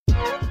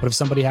But if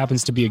somebody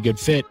happens to be a good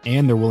fit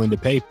and they're willing to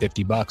pay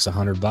 $50,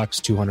 $100,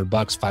 $200,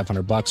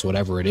 $500,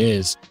 whatever it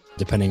is,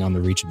 depending on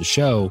the reach of the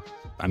show,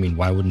 I mean,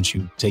 why wouldn't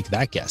you take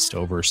that guest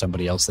over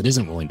somebody else that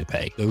isn't willing to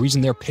pay? The reason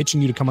they're pitching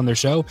you to come on their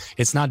show,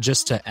 it's not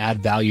just to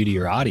add value to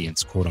your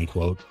audience, quote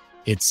unquote.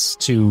 It's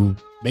to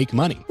make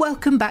money.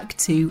 Welcome back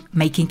to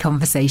Making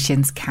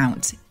Conversations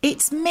Count.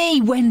 It's me,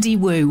 Wendy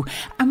Wu,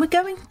 and we're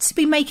going to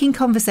be making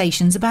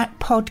conversations about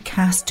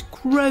podcast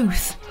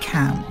growth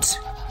count.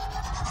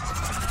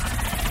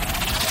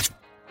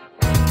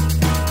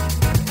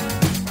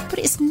 But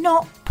it's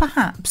not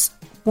perhaps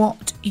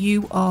what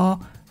you are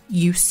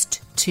used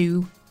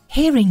to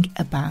hearing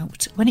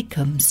about when it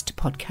comes to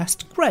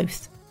podcast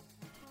growth.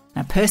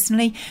 Now,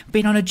 personally, I've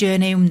been on a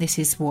journey, and this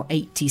is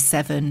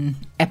 87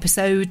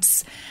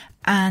 episodes,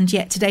 and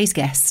yet today's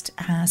guest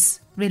has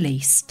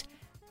released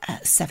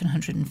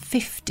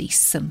 750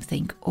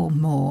 something or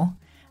more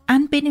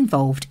and been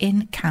involved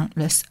in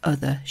countless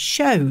other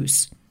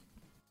shows.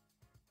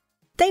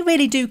 They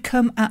really do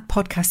come at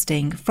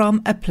podcasting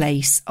from a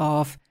place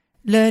of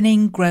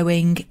learning,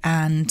 growing,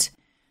 and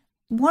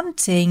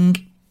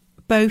wanting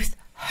both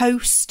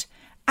host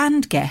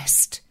and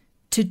guest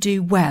to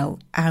do well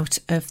out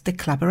of the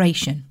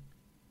collaboration.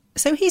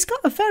 So he's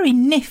got a very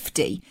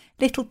nifty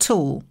little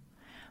tool,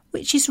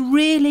 which is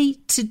really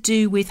to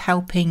do with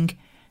helping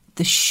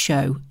the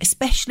show,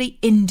 especially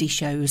indie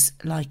shows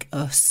like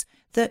us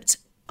that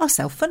are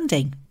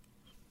self-funding.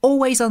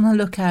 Always on the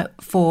lookout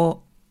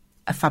for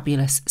a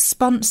fabulous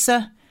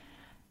sponsor.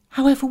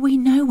 However, we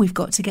know we've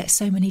got to get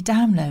so many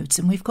downloads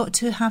and we've got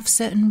to have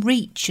certain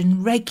reach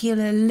and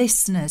regular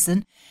listeners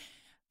and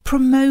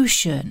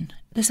promotion.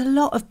 There's a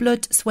lot of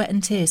blood, sweat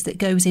and tears that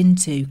goes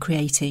into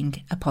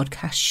creating a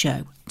podcast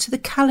show to the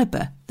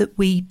calibre that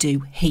we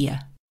do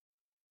here.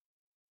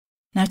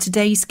 Now,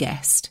 today's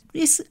guest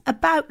is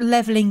about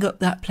levelling up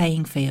that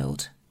playing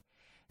field.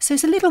 So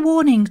it's a little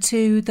warning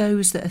to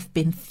those that have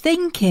been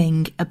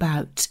thinking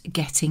about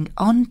getting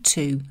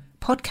onto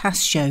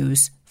podcast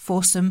shows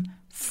for some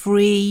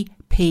free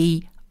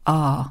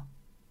PR.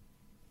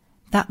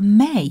 That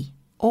may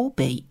all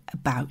be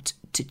about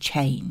to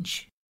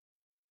change.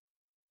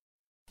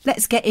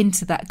 Let's get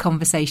into that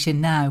conversation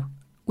now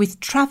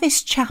with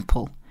Travis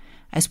Chappell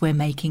as we're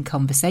making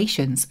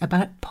conversations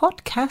about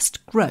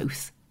podcast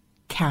growth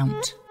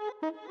count.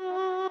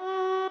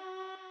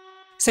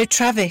 So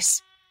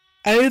Travis,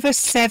 over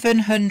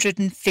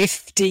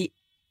 750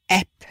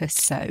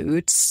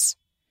 episodes.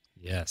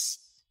 Yes.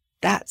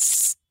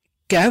 That's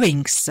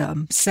going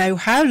some. So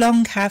how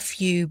long have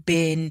you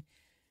been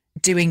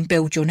doing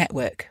Build Your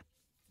Network,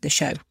 the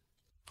show?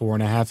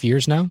 4.5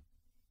 years now.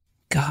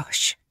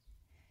 Gosh.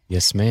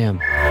 Yes, ma'am.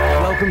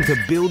 Welcome to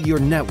Build Your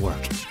Network,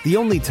 the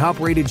only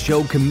top-rated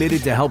show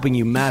committed to helping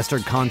you master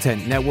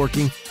content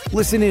networking.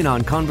 Listen in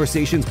on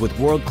conversations with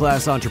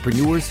world-class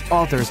entrepreneurs,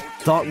 authors,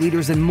 thought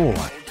leaders, and more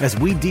as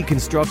we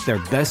deconstruct their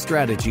best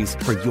strategies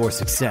for your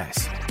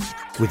success.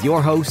 With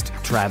your host,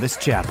 Travis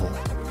Chappell.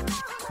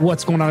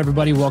 What's going on,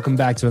 everybody? Welcome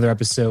back to another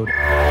episode.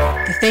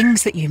 The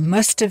things that you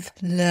must have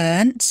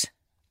learnt.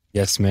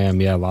 Yes, ma'am.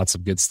 Yeah, lots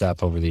of good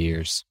stuff over the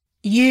years.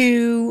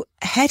 You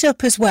head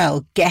up as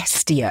well,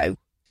 Guestio.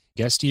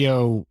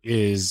 Guestio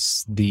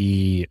is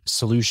the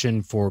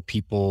solution for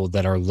people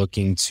that are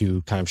looking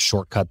to kind of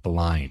shortcut the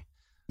line.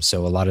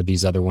 So a lot of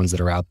these other ones that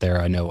are out there,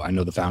 I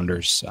know the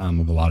founders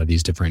of a lot of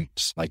these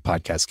different like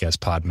Podcast Guest,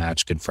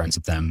 Podmatch, good friends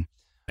with them,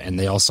 and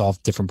they all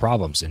solve different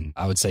problems. And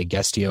I would say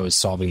Guestio is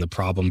solving the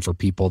problem for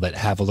people that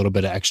have a little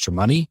bit of extra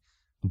money,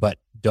 but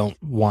don't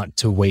want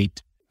to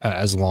wait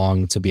as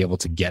long to be able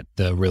to get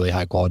the really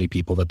high quality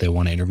people that they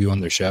want to interview on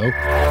their show.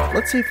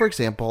 Let's say, for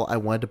example, I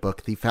wanted to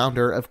book the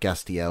founder of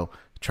Guestio,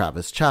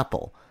 Travis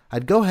Chappell.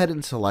 I'd go ahead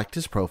and select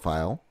his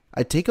profile.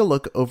 I'd take a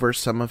look over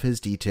some of his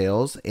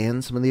details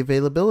and some of the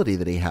availability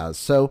that he has.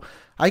 So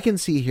I can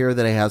see here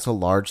that he has a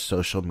large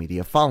social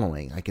media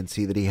following. I can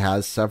see that he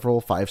has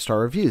several 5-star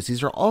reviews.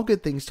 These are all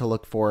good things to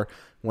look for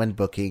when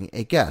booking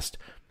a guest.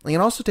 I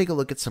can also take a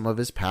look at some of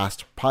his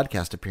past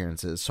podcast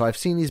appearances. So I've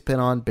seen he's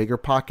been on Bigger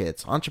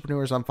Pockets,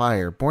 Entrepreneurs on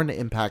Fire, Born to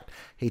Impact,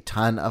 a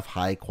ton of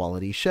high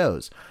quality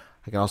shows.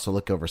 I can also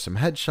look over some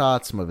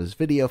headshots, some of his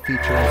video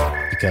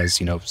features. Because,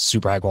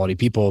 super high quality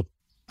people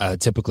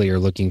typically are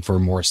looking for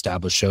more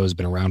established shows,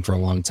 been around for a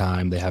long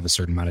time. They have a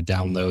certain amount of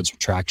downloads or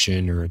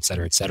traction or et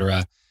cetera, et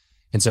cetera.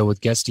 And so with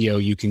Guestio,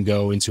 you can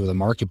go into the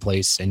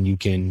marketplace and you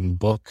can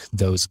book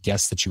those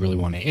guests that you really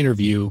want to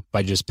interview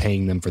by just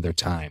paying them for their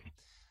time.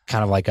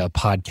 Kind of like a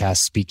podcast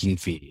speaking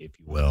fee, if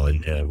you will,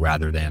 and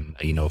rather than,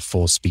 a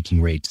full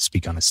speaking rate to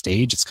speak on a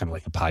stage. It's kind of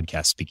like a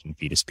podcast speaking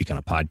fee to speak on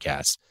a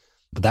podcast.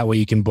 But that way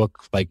you can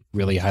book like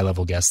really high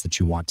level guests that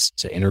you want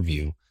to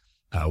interview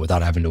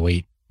without having to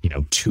wait,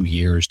 2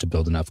 years to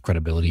build enough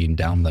credibility and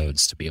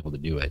downloads to be able to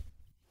do it.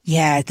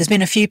 Yeah, there's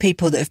been a few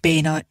people that have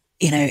been,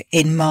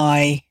 in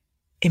my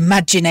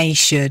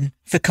imagination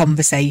for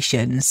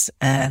conversations,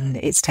 and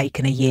it's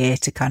taken a year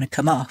to kind of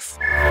come off.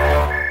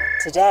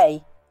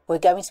 Today, we're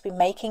going to be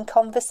making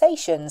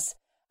conversations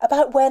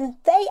about when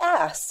they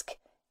ask,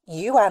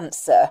 you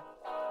answer,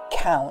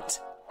 count.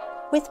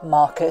 with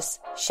Marcus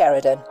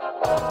Sheridan.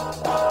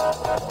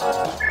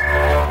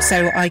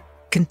 So I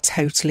can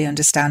totally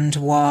understand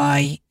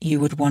why you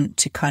would want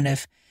to kind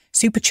of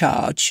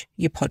supercharge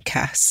your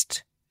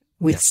podcast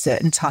with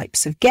certain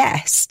types of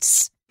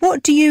guests.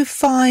 What do you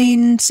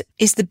find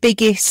is the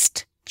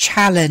biggest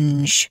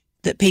challenge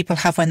that people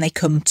have when they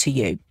come to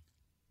you?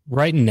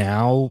 Right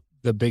now,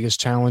 the biggest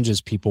challenge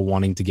is people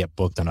wanting to get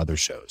booked on other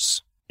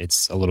shows.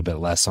 It's a little bit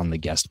less on the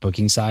guest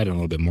booking side and a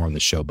little bit more on the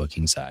show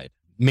booking side,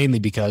 mainly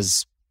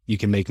because you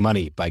can make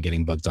money by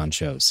getting booked on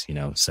shows,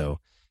 so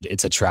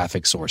it's a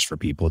traffic source for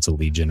people. It's a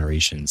lead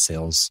generation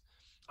sales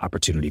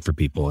opportunity for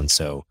people. And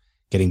so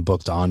getting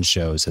booked on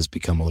shows has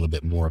become a little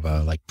bit more of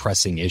a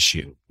pressing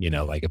issue.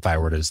 If I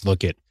were to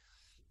look at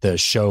the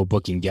show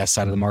booking guest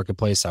side of the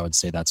marketplace, I would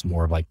say that's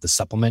more of the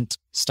supplement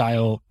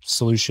style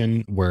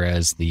solution.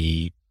 Whereas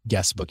the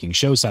guest booking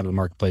show side of the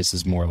marketplace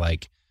is more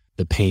like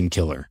the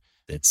painkiller.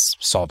 It's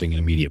solving an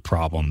immediate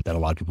problem that a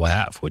lot of people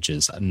have, which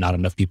is not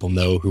enough people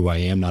know who I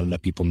am. Not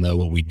enough people know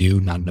what we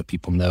do. Not enough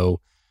people know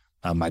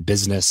my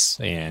business,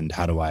 and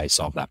how do I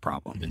solve that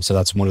problem? And so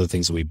that's one of the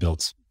things that we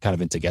built kind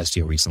of into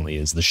Guestio recently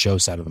is the show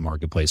side of the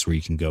marketplace where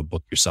you can go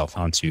book yourself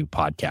onto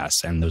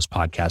podcasts and those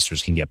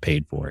podcasters can get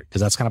paid for it.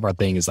 Because that's kind of our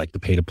thing is the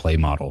pay to play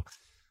model.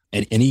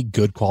 And any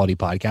good quality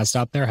podcast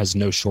out there has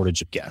no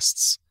shortage of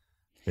guests.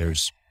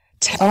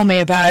 Tell me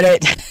about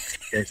it.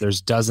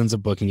 There's dozens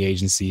of booking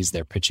agencies.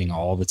 They're pitching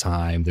all the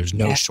time. There's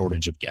no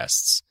shortage of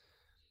guests.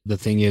 The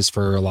thing is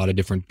for a lot of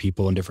different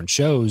people and different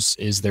shows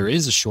is there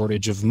is a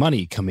shortage of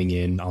money coming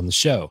in on the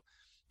show,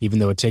 even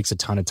though it takes a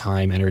ton of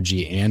time,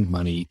 energy, and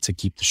money to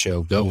keep the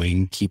show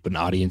going, keep an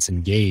audience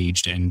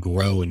engaged and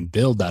grow and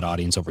build that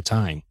audience over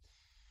time.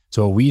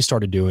 So what we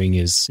started doing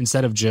is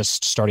instead of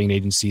just starting an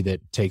agency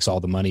that takes all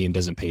the money and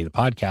doesn't pay the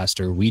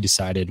podcaster, we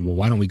decided, well,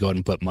 why don't we go ahead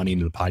and put money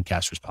into the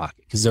podcaster's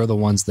pocket? Because they're the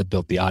ones that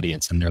built the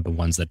audience and they're the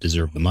ones that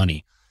deserve the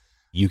money.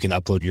 You can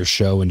upload your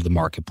show into the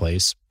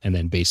marketplace, and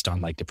then based on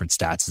different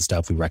stats and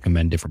stuff, we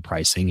recommend different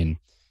pricing, and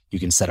you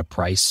can set a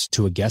price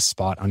to a guest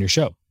spot on your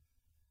show.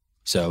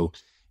 So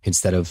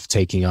instead of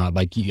taking on,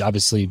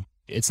 obviously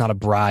it's not a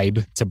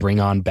bribe to bring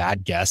on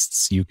bad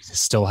guests. You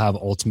still have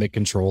ultimate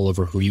control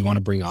over who you want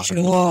to bring on.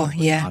 Sure,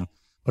 yeah.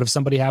 But if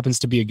somebody happens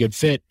to be a good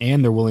fit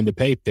and they're willing to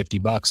pay $50,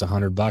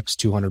 $100,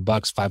 $200,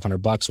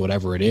 $500,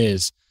 whatever it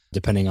is,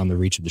 depending on the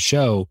reach of the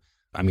show,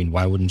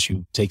 why wouldn't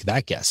you take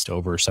that guest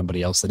over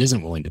somebody else that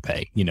isn't willing to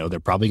pay? They're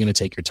probably going to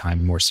take your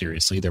time more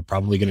seriously. They're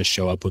probably going to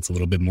show up with a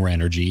little bit more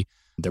energy.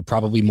 They're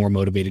probably more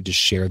motivated to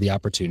share the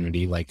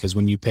opportunity. Because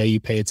when you pay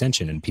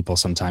attention, and people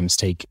sometimes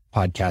take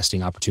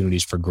podcasting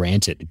opportunities for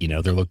granted.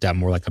 They're looked at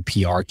more like a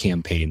PR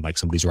campaign, like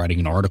somebody's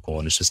writing an article,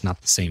 and it's just not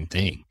the same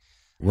thing.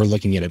 We're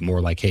looking at it more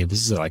like, hey, this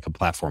is a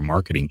platform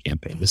marketing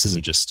campaign. This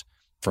isn't just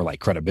for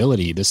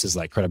credibility. This is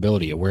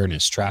credibility,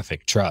 awareness,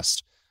 traffic,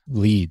 trust,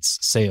 leads,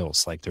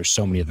 sales. There's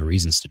so many other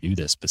reasons to do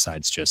this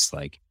besides just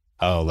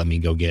let me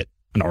go get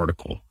an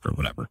article or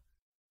whatever.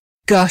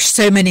 Gosh,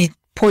 so many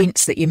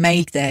points that you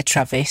made there,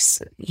 Travis,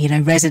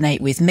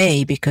 resonate with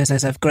me because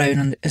as I've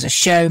grown as a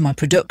show, my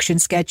production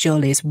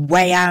schedule is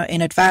way out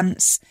in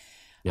advance.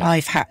 Yeah.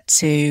 I've had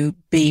to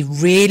be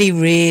really,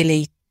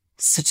 really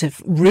sort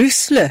of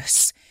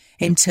ruthless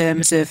in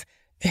terms of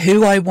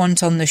who I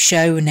want on the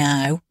show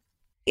now.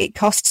 It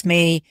costs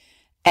me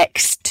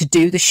X to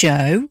do the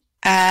show,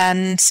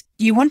 and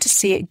you want to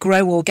see it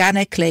grow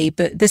organically,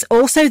 but there's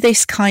also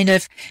this kind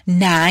of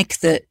nag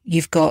that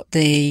you've got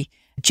the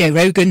Joe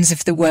Rogans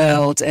of the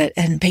world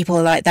and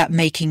people like that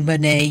making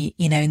money.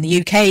 In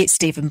the UK, it's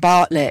Stephen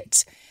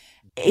Bartlett.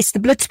 It's the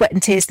blood, sweat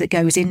and tears that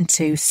goes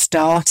into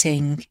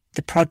starting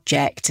the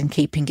project and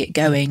keeping it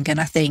going. And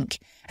I think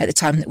at the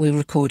time that we're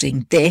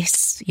recording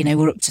this,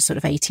 we're up to sort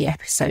of 80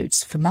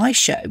 episodes for my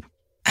show.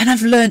 And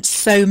I've learned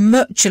so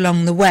much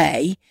along the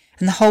way.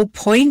 And the whole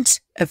point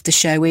of the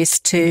show is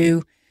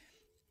to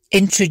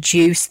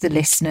introduce the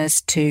listeners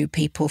to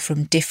people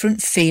from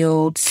different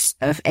fields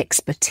of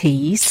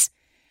expertise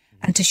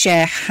and to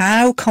share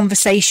how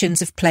conversations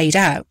have played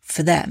out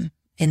for them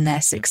in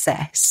their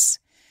success.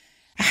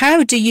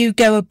 How do you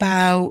go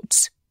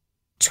about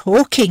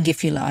talking,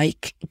 if you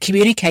like,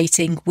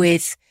 communicating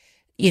with,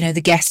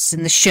 the guests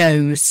and the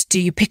shows? Do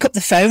you pick up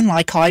the phone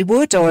like I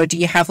would, or do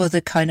you have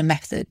other kind of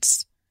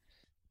methods?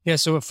 Yeah,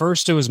 so at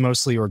first it was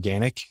mostly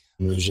organic.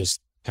 It was just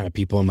kind of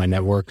people in my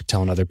network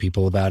telling other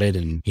people about it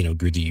and,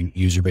 grew the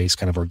user base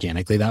kind of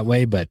organically that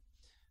way. But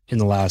in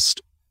the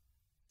last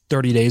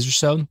 30 days or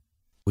so,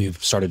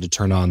 we've started to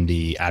turn on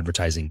the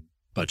advertising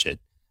budget.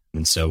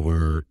 And so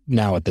we're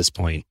now at this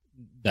point,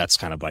 that's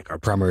kind of our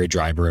primary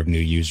driver of new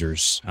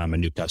users and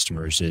new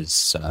customers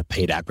is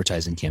paid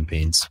advertising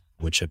campaigns,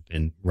 which have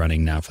been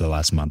running now for the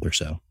last month or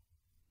so.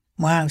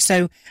 Wow.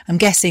 So I'm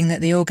guessing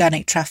that the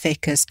organic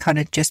traffic has kind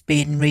of just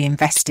been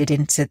reinvested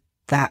into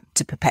that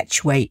to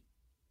perpetuate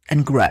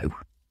and grow.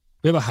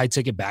 We have a high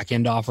ticket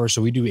back-end offer,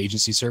 so we do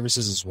agency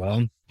services as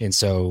well. And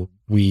so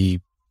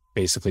we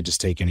basically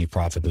just take any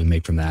profit that we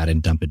make from that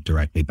and dump it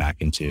directly back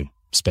into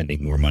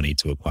spending more money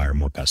to acquire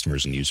more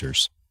customers and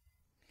users.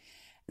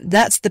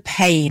 That's the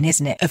pain,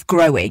 isn't it, of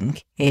growing,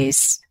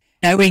 is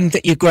knowing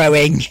that you're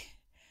growing,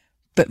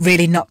 but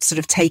really not sort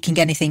of taking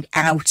anything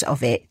out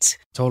of it.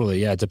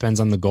 Totally. Yeah. It depends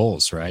on the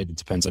goals, right? It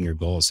depends on your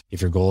goals.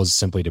 If your goal is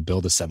simply to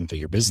build a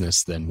 7-figure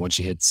business, then once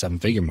you hit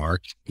 7-figure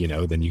mark,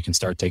 then you can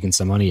start taking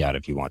some money out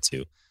if you want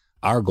to.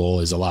 Our goal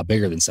is a lot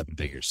bigger than 7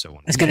 figures. So I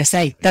was going to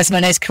say, that's my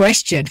next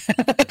question.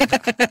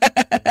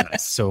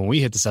 So when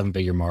we hit the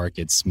 7-figure mark,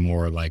 it's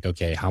more like,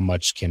 okay, how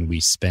much can we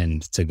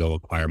spend to go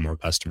acquire more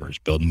customers,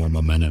 build more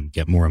momentum,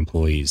 get more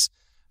employees?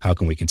 How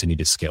can we continue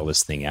to scale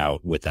this thing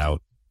out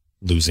without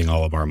losing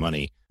all of our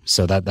money?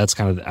 So that's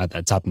kind of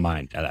at top of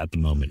mind at the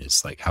moment,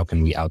 is like, how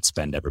can we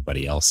outspend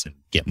everybody else and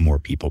get more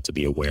people to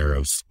be aware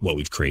of what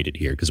we've created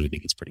here? Because we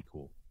think it's pretty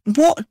cool.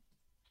 What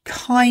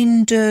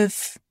kind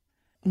of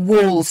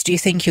walls do you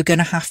think you're going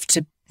to have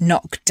to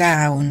knock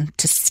down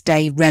to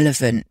stay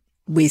relevant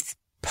with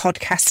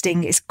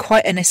podcasting? It's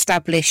quite an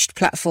established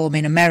platform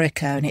in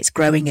America and it's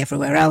growing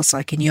everywhere else,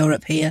 like in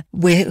Europe here.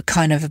 We're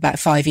kind of about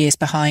 5 years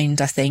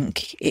behind, I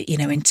think,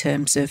 in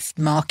terms of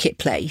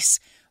marketplace.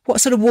 What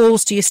sort of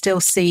walls do you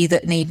still see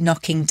that need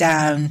knocking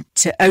down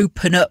to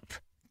open up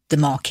the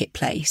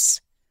marketplace?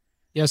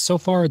 Yeah, so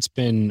far it's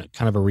been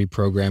kind of a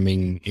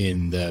reprogramming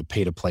in the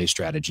pay-to-play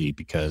strategy,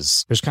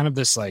 because there's kind of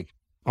this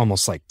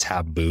almost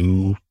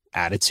taboo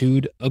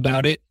attitude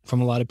about it from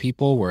a lot of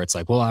people, where it's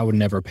like, well, I would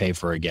never pay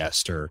for a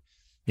guest, or,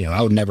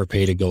 I would never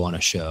pay to go on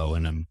a show.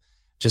 And I'm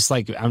just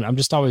I'm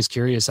just always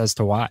curious as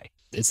to why.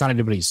 It's not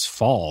anybody's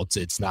fault.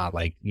 It's not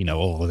like,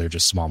 oh, they're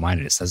just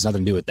small-minded. It has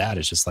nothing to do with that.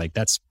 It's just like,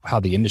 that's how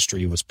the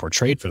industry was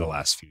portrayed for the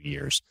last few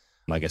years.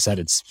 Like I said,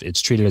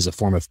 it's treated as a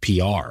form of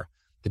PR.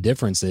 The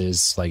difference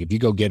is, like, if you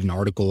go get an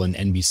article in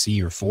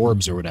NBC or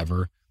Forbes or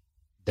whatever,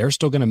 they're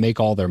still going to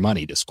make all their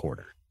money this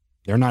quarter.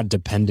 They're not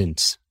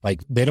dependent.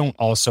 Like, they don't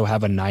also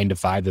have a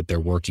 9-to-5 that they're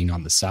working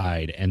on the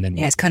side. And then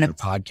it's kind of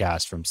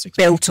podcast from 6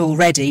 built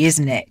already,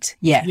 isn't it?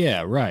 Yeah.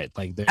 Yeah. Right.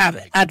 Like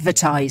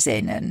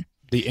advertising and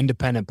the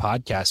independent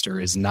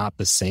podcaster is not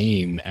the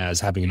same as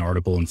having an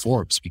article in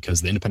Forbes,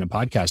 because the independent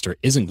podcaster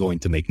isn't going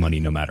to make money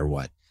no matter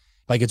what.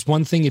 Like, it's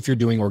one thing if you're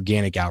doing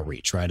organic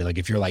outreach, right? Like,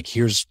 if you're like,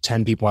 here's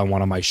 10 people I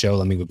want on my show,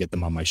 let me go get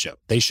them on my show.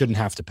 They shouldn't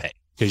have to pay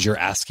because you're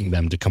asking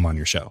them to come on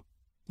your show.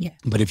 Yeah.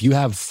 But if you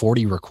have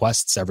 40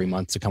 requests every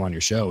month to come on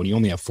your show and you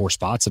only have 4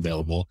 spots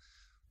available,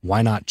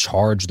 why not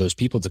charge those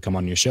people to come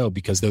on your show?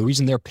 Because the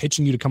reason they're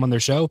pitching you to come on their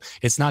show,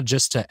 it's not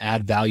just to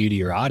add value to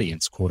your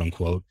audience, quote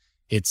unquote.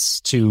 It's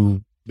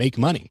to make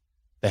money.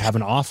 They have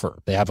an offer.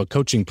 They have a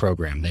coaching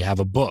program. They have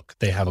a book.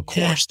 They have a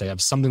course. They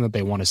have something that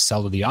they want to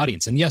sell to the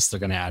audience. And yes, they're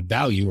going to add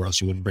value, or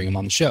else you wouldn't bring them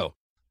on the show.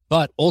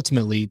 But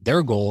ultimately,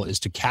 their goal is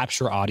to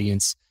capture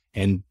audience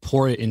and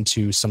pour it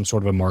into some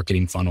sort of a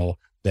marketing funnel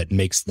that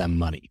makes them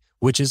money,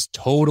 which is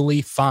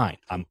totally fine.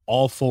 I'm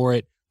all for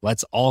it.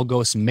 Let's all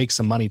go make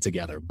some money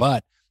together.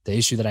 But the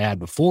issue that I had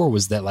before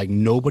was that, like,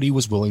 nobody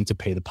was willing to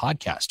pay the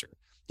podcaster.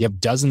 You have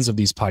dozens of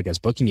these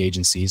podcast booking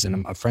agencies, and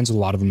I'm friends with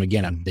a lot of them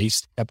again, and they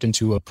stepped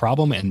into a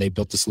problem and they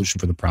built a solution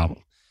for the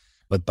problem.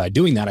 But by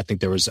doing that, I think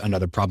there was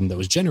another problem that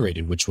was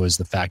generated, which was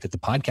the fact that the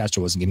podcaster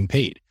wasn't getting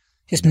paid.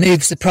 Just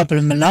moves the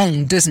problem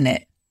along, doesn't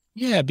it?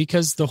 Yeah,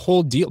 because the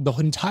whole deal, the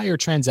entire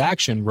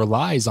transaction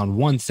relies on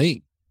one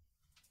thing: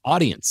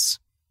 audience.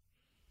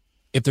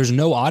 If there's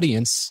no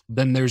audience,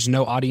 then there's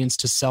no audience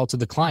to sell to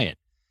the client.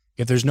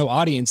 If there's no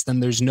audience, then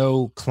there's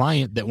no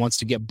client that wants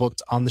to get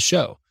booked on the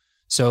show.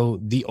 So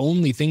the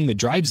only thing that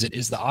drives it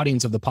is the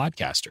audience of the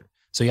podcaster.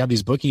 So you have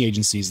these booking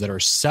agencies that are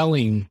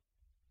selling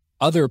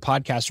other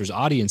podcasters'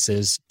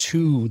 audiences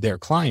to their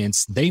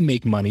clients. They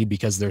make money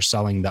because they're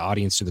selling the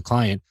audience to the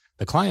client.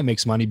 The client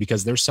makes money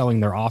because they're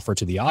selling their offer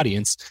to the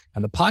audience.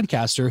 And the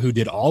podcaster, who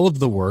did all of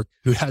the work,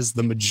 who has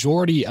the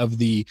majority of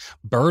the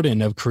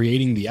burden of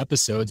creating the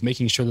episodes,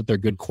 making sure that they're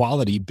good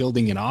quality,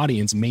 building an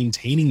audience,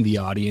 maintaining the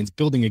audience,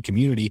 building a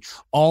community,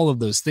 all of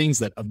those things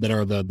that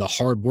are the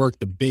hard work,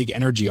 the big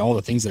energy, all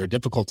the things that are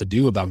difficult to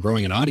do about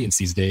growing an audience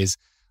these days.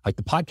 Like,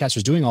 the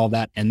podcaster's doing all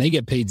that and they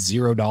get paid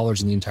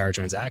 $0 in the entire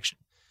transaction.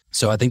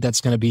 So I think that's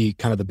going to be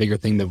kind of the bigger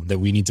thing that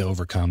we need to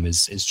overcome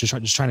is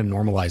just trying to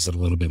normalize it a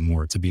little bit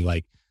more, to be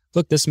like,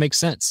 look, this makes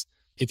sense.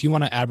 If you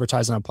want to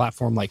advertise on a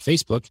platform like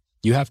Facebook,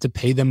 you have to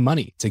pay them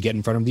money to get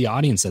in front of the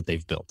audience that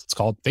they've built. It's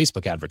called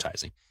Facebook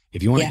advertising.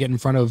 If you want to get in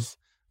front of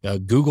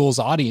Google's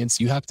audience,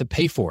 you have to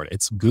pay for it.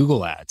 It's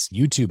Google ads,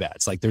 YouTube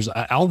ads. Like, there's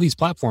all these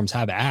platforms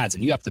have ads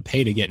and you have to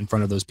pay to get in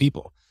front of those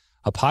people.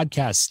 A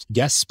podcast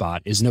guest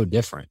spot is no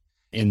different.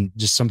 And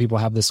just some people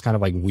have this kind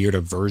of like weird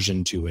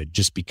aversion to it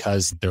just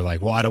because they're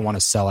like, well, I don't want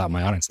to sell out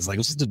my audience. It's like,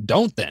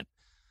 don't then.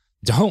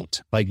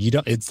 Don't. Like, you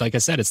don't. It's like I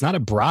said, it's not a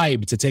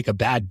bribe to take a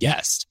bad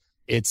guest.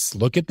 It's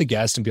look at the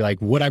guest and be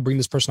like, would I bring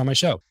this person on my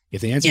show?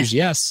 If the answer is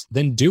yes,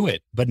 then do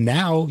it. But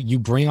now you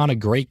bring on a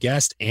great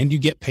guest and you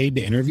get paid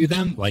to interview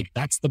them. Like,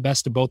 that's the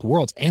best of both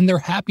worlds. And they're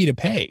happy to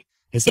pay.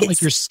 It's not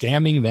like you're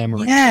scamming them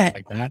or anything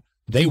like that.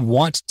 They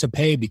want to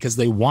pay because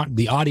they want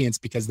the audience,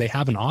 because they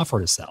have an offer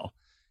to sell.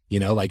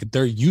 Like,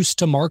 they're used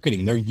to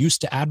marketing. They're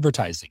used to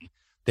advertising.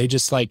 They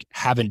just like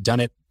haven't done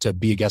it to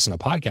be a guest on a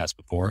podcast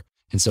before.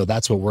 And so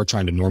that's what we're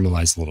trying to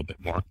normalize a little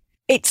bit more.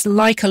 It's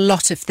like a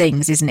lot of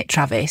things, isn't it,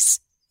 Travis?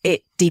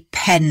 it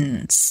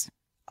depends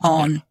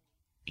on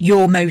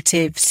your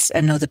motives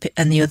and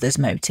the others'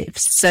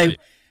 motives.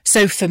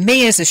 So for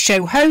me as a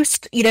show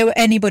host,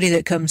 anybody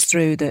that comes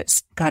through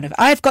that's kind of,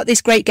 I've got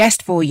this great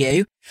guest for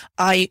you,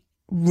 I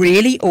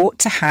really ought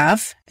to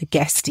have a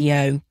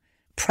Guestio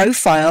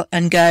profile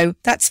and go,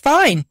 that's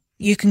fine.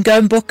 You can go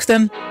and book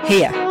them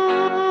here.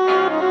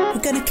 We're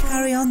going to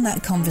carry on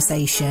that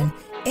conversation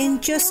in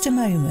just a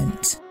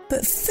moment.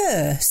 But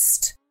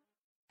first,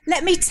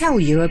 let me tell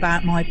you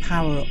about my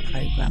Power Up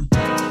programme.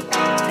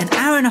 An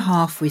hour and a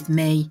half with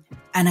me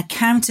and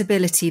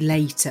accountability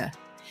later.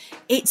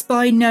 It's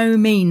by no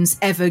means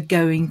ever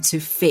going to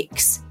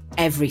fix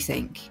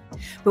everything.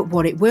 But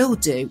what it will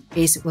do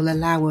is it will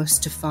allow us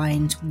to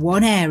find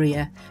one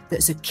area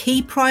that's a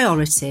key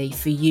priority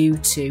for you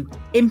to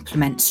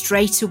implement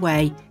straight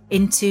away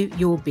into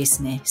your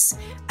business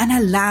and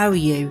allow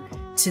you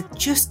to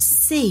just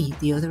see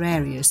the other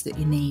areas that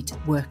you need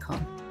work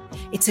on.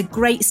 It's a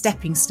great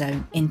stepping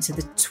stone into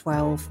the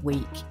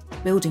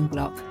 12-week building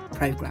block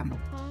programme.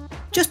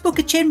 Just book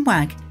a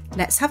chinwag,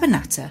 let's have a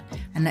natter,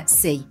 and let's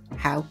see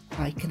how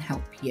I can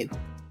help you.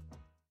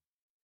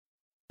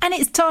 And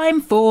it's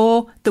time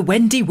for the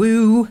Wendy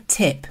Woo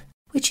tip,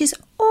 which is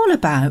all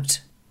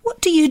about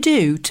what do you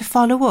do to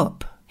follow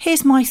up?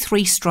 Here's my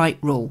 3-strike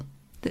rule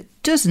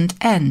that doesn't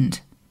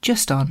end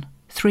just on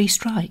 3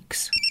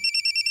 strikes.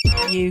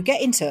 You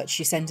get in touch,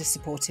 you send a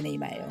supporting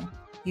email,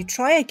 you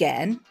try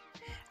again,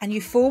 and you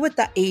forward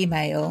that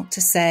email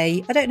to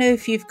say, I don't know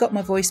if you've got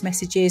my voice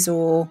messages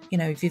or,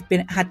 if you've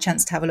had a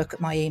chance to have a look at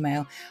my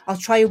email. I'll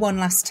try you one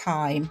last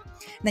time.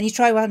 And then you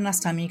try one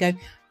last time and you go,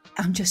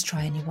 I'm just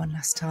trying you one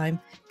last time.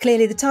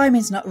 Clearly the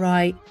timing's not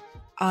right.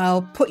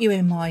 I'll put you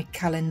in my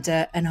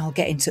calendar and I'll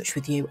get in touch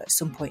with you at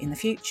some point in the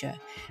future.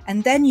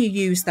 And then you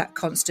use that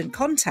constant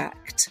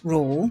contact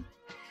rule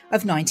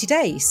of 90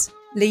 days.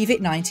 Leave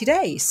it 90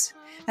 days.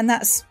 And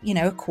that's,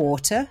 a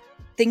quarter.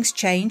 Things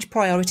change,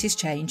 priorities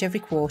change every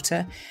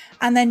quarter.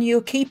 And then you're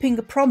keeping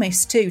a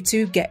promise too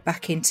to get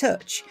back in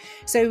touch.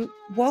 So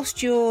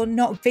whilst you're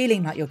not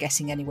feeling like you're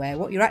getting anywhere,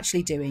 what you're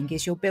actually doing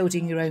is you're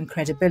building your own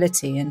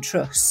credibility and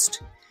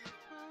trust.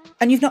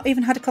 And you've not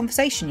even had a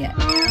conversation yet.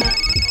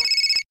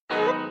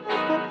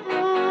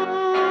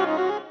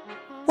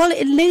 Well,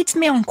 it leads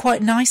me on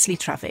quite nicely,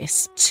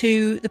 Travis,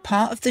 to the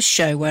part of the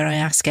show where I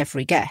ask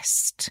every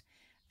guest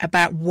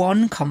about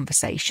one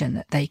conversation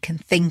that they can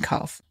think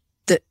of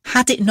that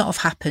had it not have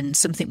happened,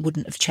 something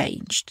wouldn't have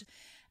changed.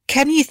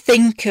 Can you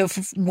think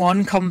of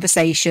one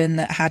conversation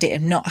that had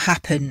it not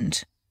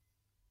happened,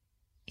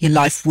 your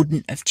life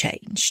wouldn't have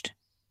changed?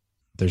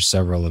 There's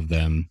several of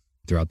them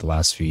throughout the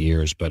last few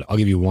years, but I'll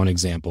give you one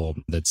example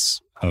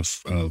that's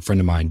of a friend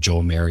of mine,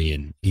 Joel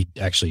Marion. He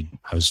actually,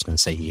 I was going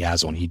to say he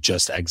has one. He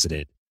just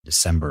exited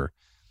December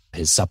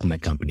his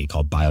supplement company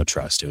called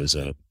BioTrust. It was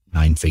a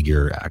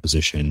 9-figure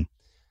acquisition,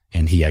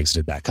 and he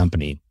exited that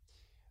company.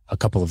 A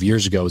couple of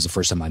years ago was the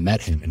first time I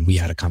met him, and we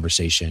had a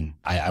conversation.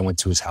 I went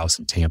to his house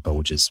in Tampa,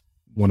 which is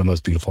one of the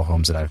most beautiful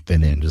homes that I've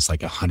been in, just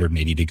like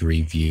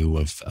 180-degree view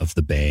of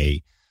the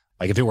bay.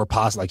 Like if it were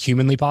possible, like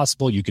humanly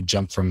possible, you could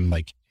jump from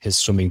like his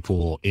swimming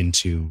pool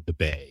into the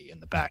bay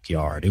in the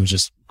backyard. It was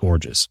just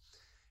gorgeous.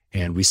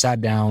 And we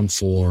sat down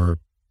for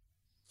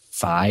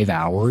 5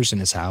 hours in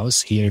his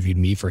house. He interviewed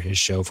me for his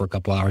show for a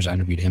couple hours. I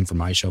interviewed him for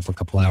my show for a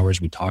couple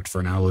hours. We talked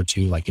for an hour or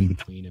two, like in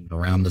between and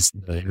around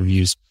the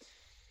interviews.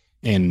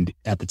 And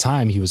at the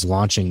time, he was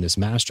launching this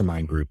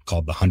mastermind group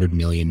called the 100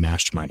 Million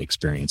Mastermind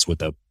Experience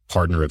with a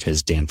partner of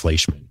his, Dan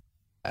Fleischman.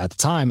 At the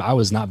time, I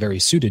was not very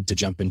suited to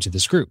jump into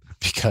this group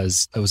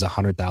because it was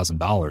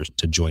 $100,000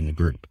 to join the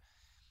group.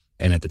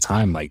 And at the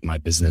time, like my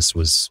business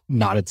was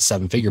not at the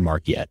 7-figure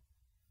mark yet.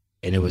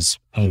 And it was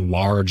a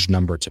large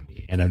number to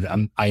me.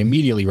 And I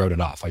immediately wrote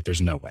it off. Like,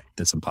 there's no way.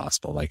 That's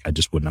impossible. Like, I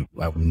just wouldn't,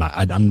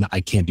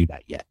 I can't do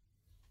that yet.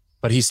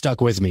 But he stuck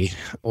with me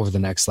over the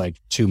next like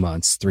 2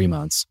 months, 3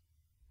 months.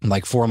 And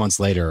like 4 months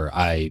later,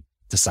 I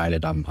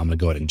decided I'm going to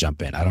go ahead and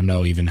jump in. I don't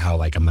know even how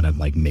like I'm going to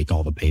like make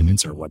all the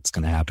payments or what's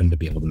going to happen to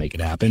be able to make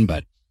it happen.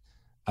 But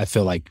I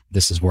feel like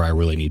this is where I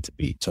really need to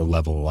be to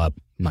level up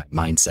my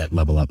mindset,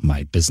 level up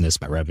my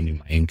business, my revenue,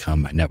 my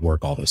income, my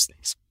network, all those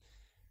things.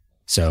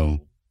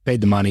 So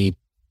paid the money.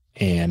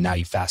 And now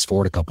you fast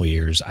forward a couple of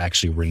years, I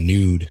actually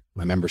renewed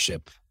my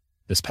membership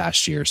this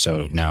past year.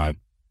 So now I've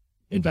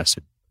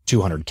invested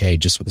 $200K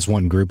just with this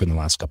one group in the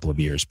last couple of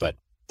years. But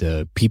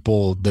the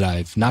people that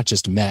I've not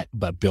just met,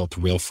 but built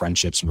real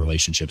friendships and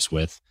relationships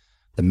with,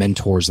 the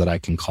mentors that I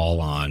can call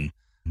on,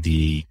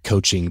 the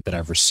coaching that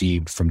I've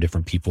received from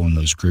different people in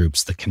those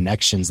groups, the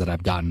connections that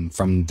I've gotten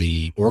from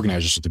the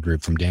organizers of the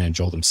group, from Dan and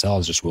Joel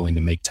themselves, just willing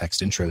to make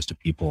text intros to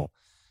people,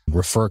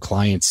 refer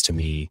clients to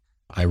me.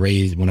 I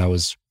raised, when I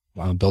was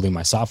building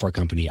my software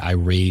company, I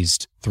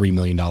raised $3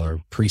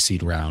 million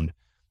pre-seed round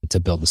to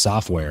build the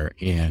software.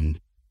 And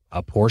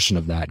a portion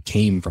of that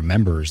came from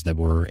members that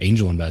were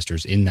angel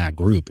investors in that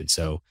group. And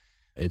so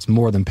it's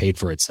more than paid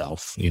for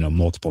itself,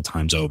 multiple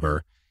times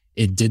over.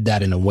 It did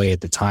that in a way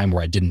at the time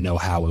where I didn't know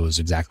how it was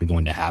exactly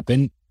going to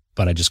happen,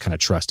 but I just kind of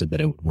trusted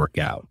that it would work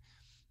out.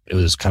 It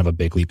was kind of a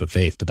big leap of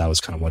faith, but that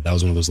was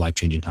one of those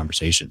life-changing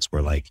conversations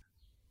where like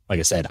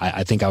I said,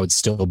 I think I would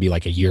still be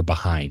like a year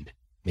behind,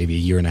 maybe a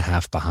year and a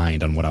half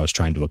behind on what I was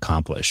trying to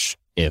accomplish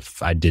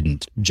if I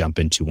didn't jump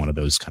into one of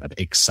those kind of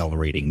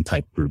accelerating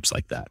type groups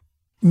like that.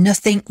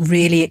 Nothing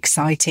really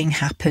exciting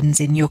happens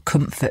in your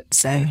comfort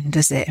zone,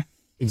 does it?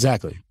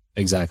 Exactly.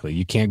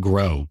 You can't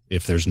grow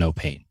if there's no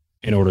pain.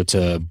 In order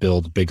to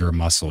build bigger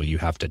muscle, you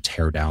have to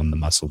tear down the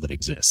muscle that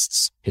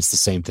exists. It's the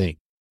same thing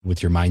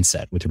with your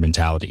mindset, with your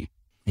mentality.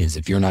 Is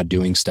if you're not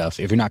doing stuff,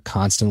 if you're not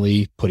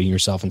constantly putting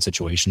yourself in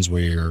situations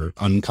where you're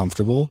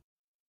uncomfortable,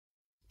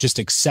 just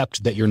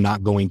accept that you're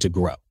not going to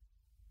grow.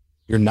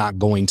 You're not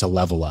going to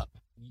level up.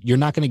 You're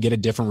not going to get a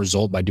different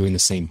result by doing the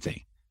same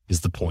thing, is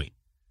the point.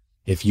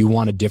 If you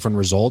want a different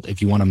result,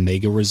 if you want a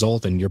mega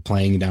result and you're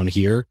playing down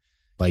here,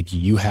 like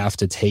you have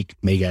to take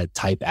mega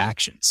type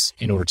actions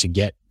in order to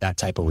get that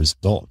type of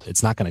result.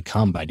 It's not going to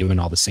come by doing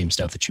all the same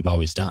stuff that you've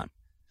always done.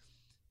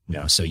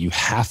 So you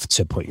have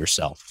to put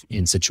yourself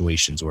in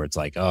situations where it's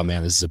like, oh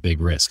man, this is a big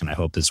risk and I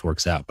hope this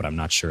works out, but I'm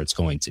not sure it's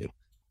going to.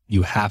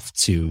 You have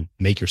to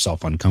make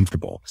yourself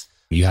uncomfortable.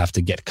 You have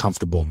to get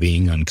comfortable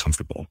being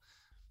uncomfortable.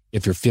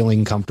 If you're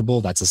feeling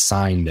comfortable, that's a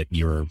sign that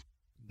you're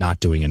not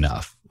doing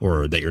enough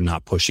or that you're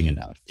not pushing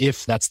enough.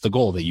 If that's the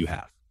goal that you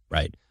have,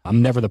 right?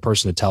 I'm never the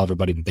person to tell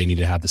everybody that they need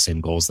to have the same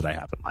goals that I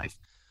have in life.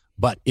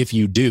 But if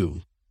you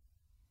do,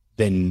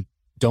 then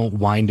don't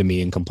whine to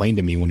me and complain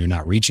to me when you're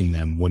not reaching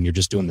them, when you're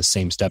just doing the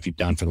same stuff you've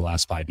done for the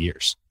last 5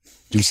 years.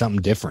 Do something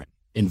different.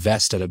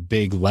 Invest at a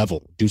big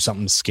level. Do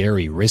something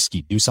scary,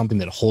 risky. Do something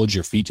that holds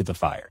your feet to the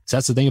fire. So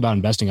that's the thing about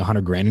investing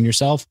 $100,000 in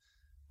yourself.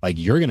 Like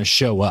you're going to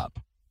show up.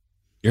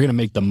 You're going to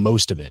make the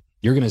most of it.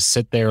 You're going to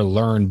sit there,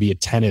 learn, be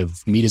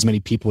attentive, meet as many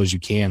people as you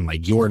can.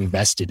 Like you're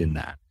invested in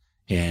that.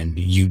 And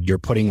you're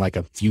putting like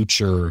a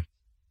future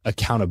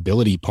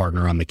accountability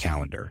partner on the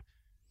calendar.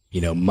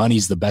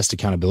 Money's the best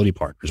accountability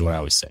partner is what I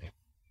always say.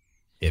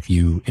 If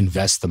you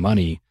invest the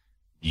money,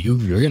 you're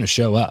going to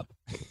show up,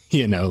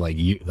 and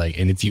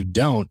if you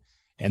don't,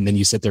 and then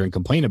you sit there and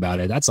complain about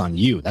it, that's on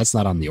you. That's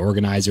not on the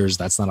organizers.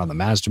 That's not on the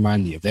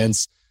mastermind, the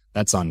events.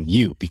 That's on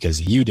you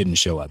because you didn't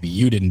show up.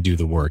 You didn't do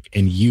the work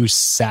and you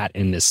sat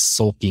in this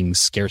sulking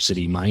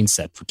scarcity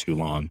mindset for too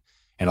long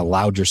and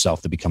allowed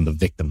yourself to become the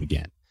victim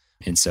again.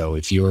 And so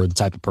if you're the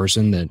type of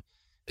person that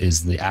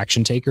is the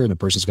action taker and the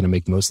person who's going to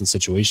make the most of the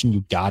situation,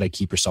 you got to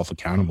keep yourself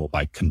accountable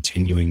by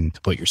continuing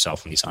to put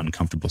yourself in these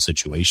uncomfortable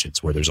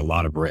situations where there's a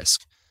lot of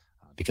risk,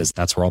 because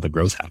that's where all the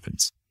growth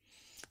happens.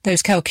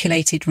 Those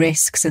calculated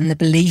risks and the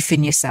belief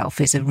in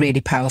yourself is a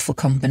really powerful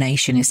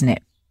combination, isn't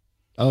it?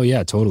 Oh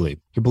yeah, totally.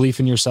 Your belief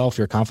in yourself,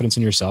 your confidence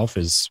in yourself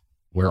is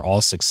where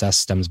all success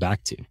stems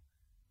back to.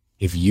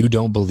 If you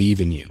don't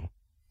believe in you,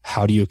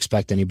 how do you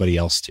expect anybody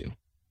else to?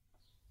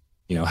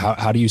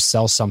 How do you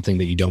sell something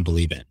that you don't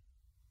believe in?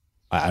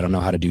 I don't know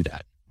how to do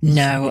that.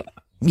 No,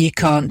 you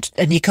can't.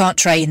 And you can't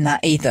train that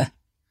either.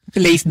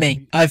 Believe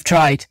me, I've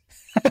tried.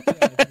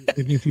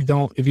 If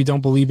you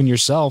don't believe in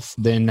yourself,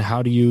 then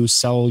how do you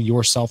sell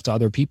yourself to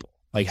other people?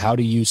 Like, how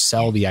do you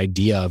sell the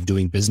idea of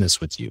doing business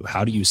with you?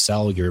 How do you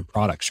sell your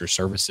products, your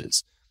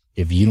services?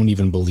 If you don't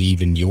even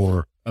believe in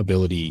your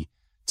ability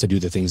to do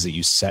the things that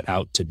you set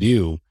out to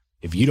do,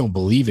 if you don't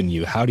believe in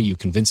you, how do you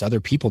convince other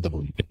people to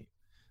believe in you?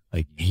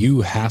 Like,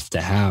 you have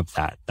to have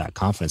that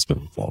confidence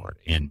moving forward.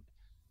 And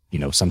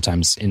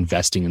sometimes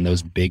investing in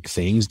those big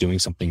things, doing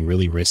something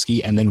really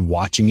risky, and then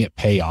watching it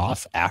pay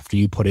off after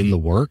you put in the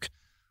work,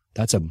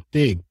 that's a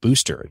big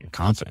booster in your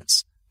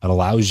confidence. It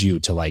allows you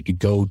to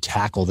go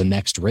tackle the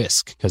next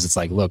risk. Cause it's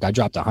like, look, I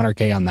dropped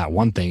 $100,000 on that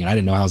one thing and I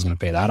didn't know how I was going to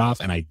pay that off.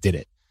 And I did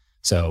it.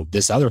 So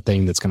this other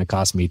thing that's going to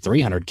cost me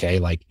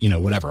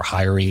 $300,000,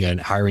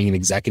 hiring an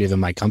executive in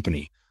my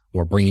company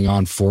or bringing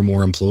on 4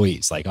 more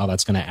employees,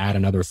 that's going to add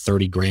another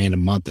 $30,000 a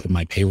month in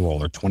my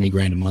payroll or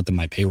 $20,000 a month in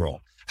my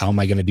payroll. How am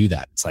I going to do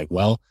that? It's like,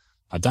 well,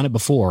 I've done it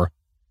before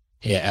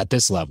at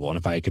this level. And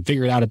if I could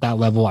figure it out at that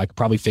level, I could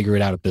probably figure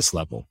it out at this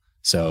level.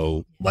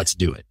 So let's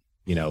do it.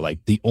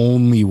 The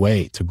only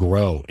way to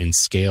grow and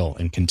scale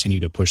and continue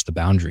to push the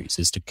boundaries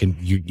is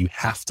you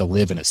have to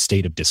live in a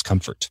state of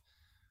discomfort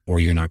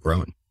or you're not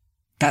growing.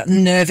 That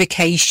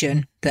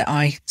nervication that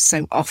I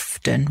so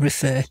often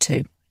refer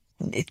to,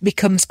 it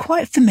becomes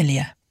quite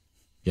familiar.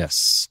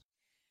 Yes.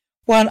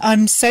 Well,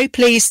 I'm so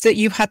pleased that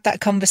you had that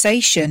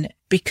conversation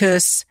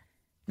because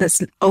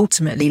that's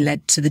ultimately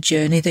led to the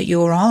journey that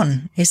you're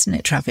on, isn't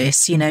it,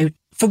 Travis?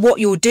 For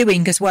what you're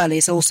doing as well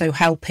is also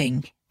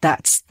helping.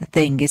 That's the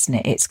thing, isn't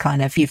it? It's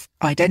kind of, you've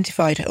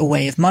identified a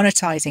way of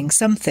monetizing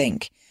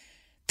something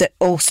that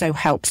also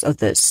helps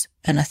others.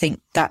 And I think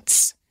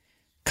that's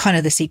kind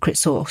of the secret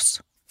sauce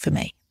for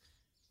me.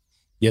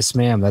 Yes,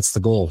 ma'am. That's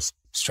the goal.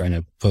 Just trying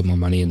to put more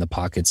money in the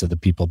pockets of the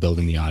people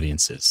building the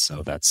audiences.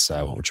 So that's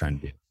what we're trying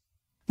to do.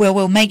 Well,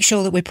 we'll make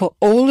sure that we put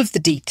all of the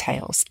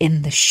details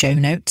in the show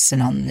notes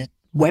and on the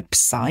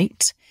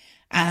website.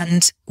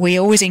 And we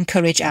always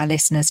encourage our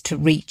listeners to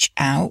reach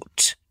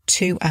out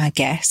to our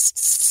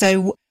guests.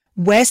 So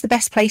where's the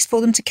best place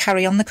for them to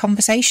carry on the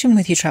conversation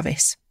with you,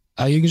 Travis?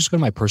 You can just go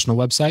to my personal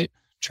website,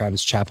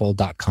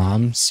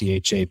 travischappell.com,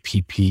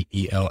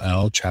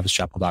 CHAPPELL,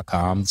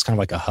 travischappell.com. It's kind of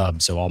like a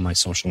hub. So all my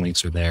social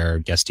links are there.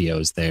 Guestio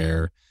is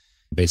there.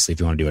 Basically, if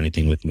you want to do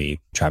anything with me,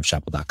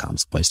 travischappell.com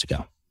is the place to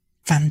go.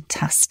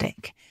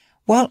 Fantastic.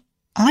 Well,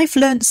 I've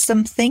learned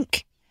something.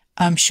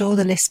 I'm sure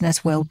the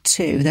listeners will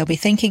too. They'll be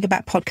thinking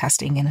about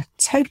podcasting in a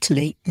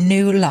totally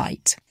new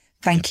light.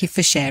 Thank you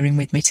for sharing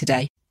with me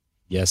today.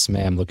 Yes,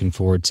 ma'am. Looking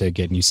forward to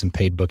getting you some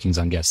paid bookings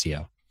on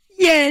Guestio.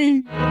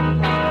 Yay!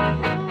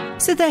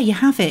 So there you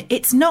have it.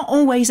 It's not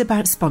always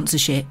about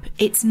sponsorship.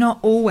 It's not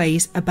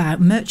always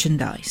about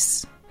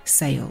merchandise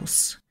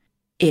sales.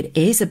 It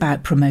is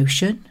about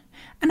promotion.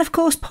 And of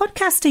course,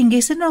 podcasting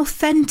is an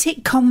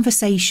authentic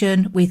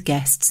conversation with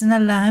guests and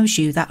allows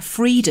you that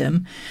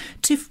freedom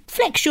to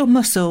flex your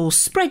muscles,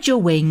 spread your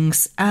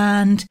wings,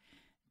 and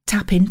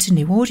tap into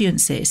new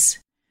audiences.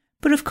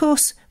 But of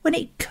course, when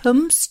it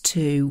comes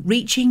to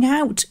reaching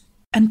out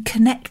and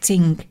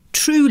connecting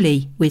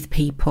truly with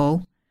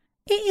people,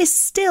 it is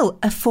still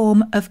a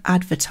form of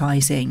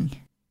advertising.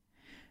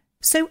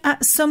 So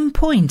at some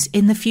point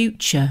in the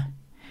future,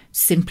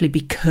 simply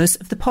because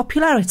of the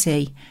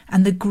popularity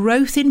and the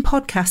growth in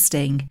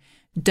podcasting,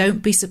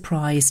 don't be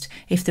surprised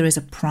if there is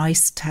a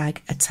price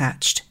tag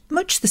attached,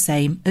 much the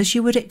same as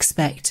you would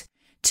expect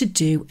to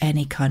do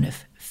any kind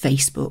of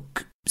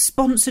Facebook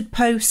sponsored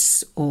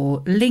posts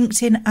or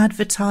LinkedIn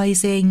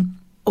advertising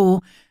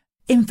or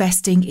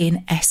investing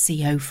in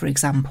SEO, for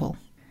example.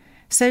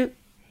 So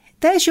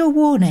there's your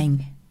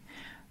warning.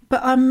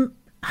 But I'm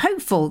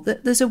hopeful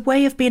that there's a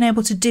way of being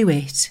able to do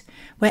it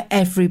where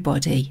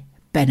everybody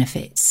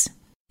benefits.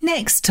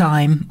 Next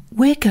time,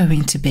 we're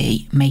going to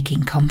be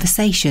making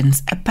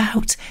conversations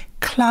about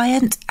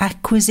client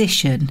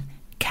acquisition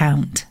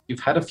count. You've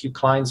had a few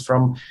clients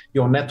from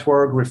your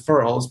network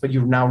referrals, but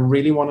you now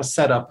really want to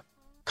set up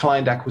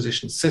client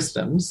acquisition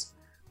systems.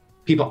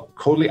 People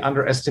totally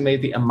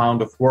underestimate the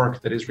amount of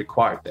work that is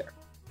required there.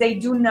 They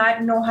do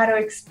not know how to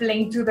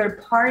explain to their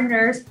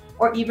partners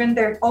or even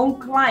their own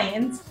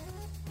clients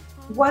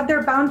what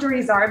their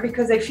boundaries are,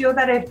 because they feel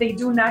that if they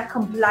do not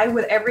comply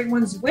with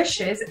everyone's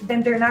wishes,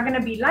 then they're not going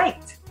to be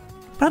liked.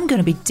 But I'm going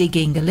to be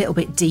digging a little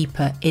bit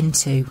deeper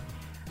into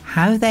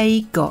how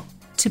they got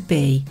to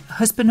be a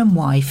husband and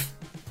wife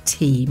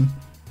team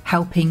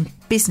helping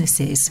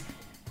businesses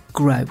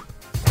grow.